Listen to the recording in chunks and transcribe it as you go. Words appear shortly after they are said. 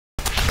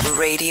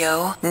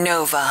Radio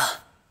Nova.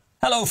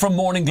 Hello from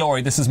Morning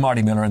Glory. This is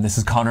Marty Miller and this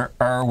is Conor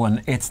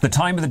Irwin. It's the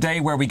time of the day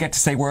where we get to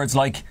say words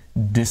like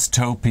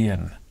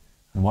dystopian.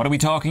 And what are we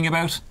talking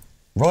about?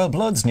 Royal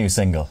Blood's new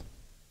single.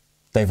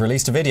 They've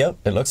released a video.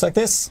 It looks like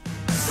this.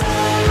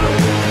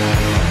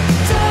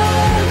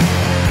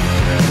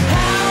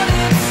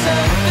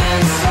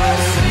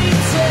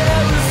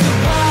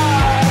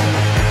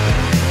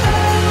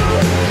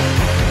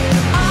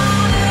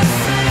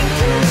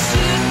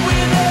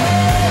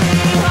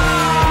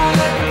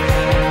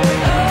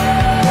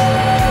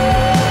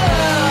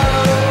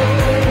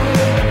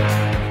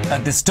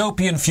 A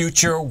dystopian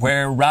future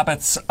where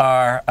rabbits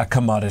are a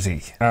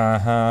commodity.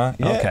 Yeah,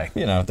 okay.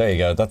 You know, there you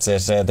go. That's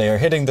it. They are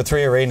hitting the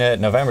 3 Arena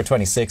November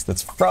 26th.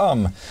 It's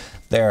from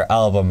their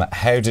album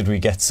How Did We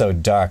Get So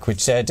Dark,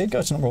 which did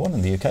go to #1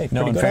 in the UK.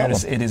 No, in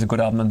fairness, it is a good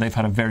album and they've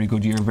had a very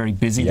good year, very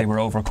busy. They were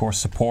over, of course,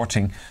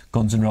 supporting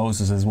Guns N'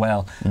 Roses as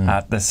well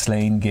at the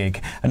Slane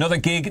gig. Another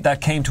gig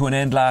that came to an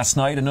end last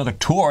night, another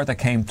tour that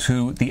came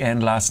to the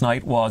end last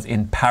night was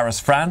in Paris,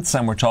 France,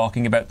 and we're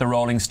talking about the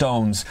Rolling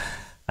Stones.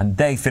 And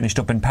they finished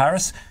up in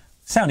Paris,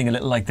 sounding a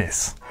little like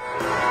this.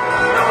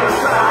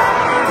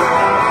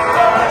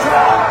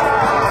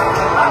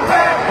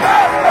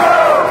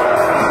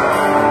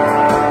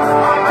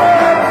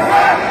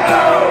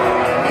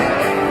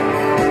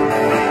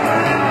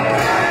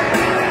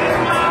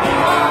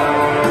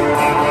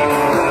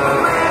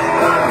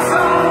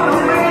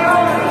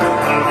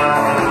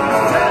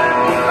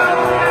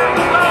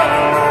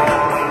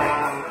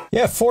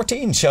 Yeah,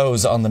 14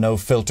 shows on the No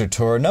Filter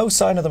tour. No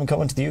sign of them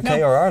coming to the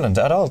UK or Ireland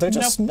at all. They're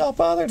just not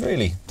bothered,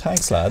 really.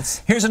 Thanks,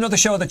 lads. Here's another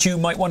show that you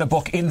might want to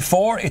book in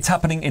for. It's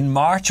happening in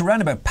March,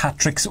 around about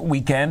Patrick's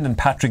weekend and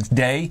Patrick's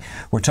Day.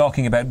 We're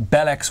talking about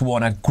Bell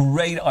X1, a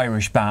great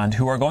Irish band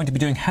who are going to be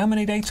doing how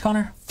many dates,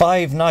 Conor?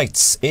 5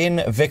 nights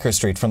in Vicar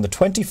Street from the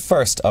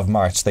 21st of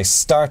March. They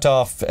start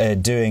off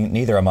doing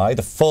Neither Am I,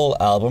 the full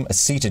album, a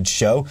seated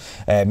show,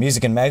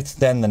 Music in Mouth,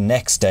 then the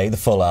next day, the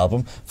full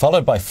album,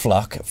 followed by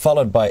Flock,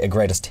 followed by a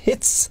Greatest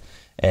Hits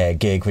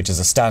gig, which is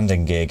a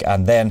standing gig,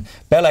 and then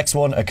Bell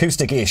X1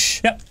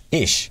 acoustic-ish. Yep.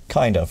 Ish,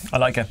 kind of. I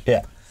like it.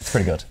 Yeah. It's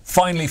pretty good.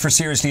 Finally, for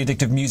Seriously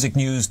Addictive Music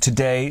News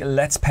today,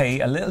 let's pay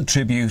a little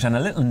tribute and a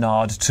little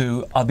nod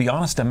to, I'll be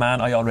honest, a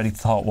man I already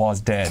thought was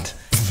dead,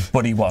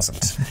 but he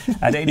wasn't.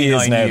 At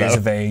 89 years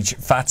of age,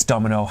 Fats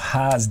Domino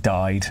has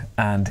died,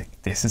 and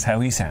this is how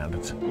he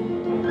sounded.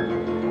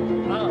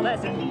 Oh,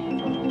 that's it.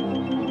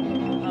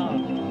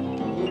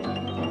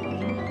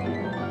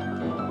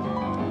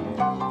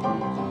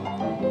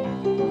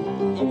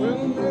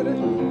 I'm ready,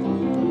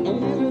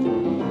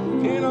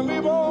 and I'm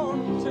able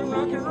to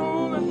rock and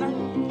roll and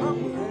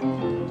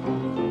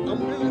I'm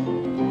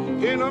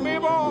willing, and I'm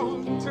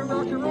able to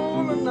rock and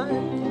roll and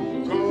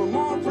come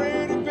on,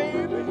 pretty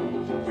baby,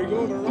 we're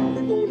gonna rock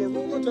and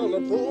roll until the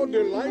broad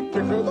daylight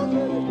because I'm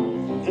ready,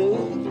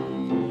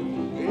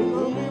 and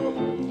I'm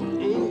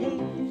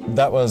able.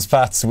 That was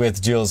Fats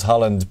with Jules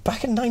Holland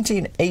back in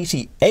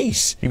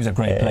 1988. He was a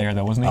great player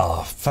though, wasn't he?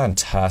 Oh,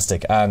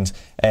 fantastic. And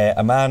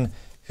a man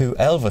who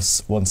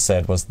Elvis once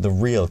said was the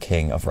real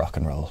king of rock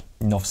and roll.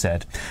 Enough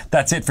said.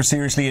 That's it for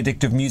Seriously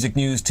Addictive Music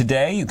News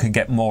today. You can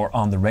get more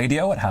on the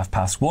radio at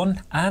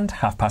 1:30 and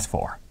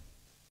 4:30.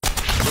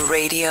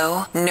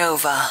 Radio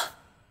Nova.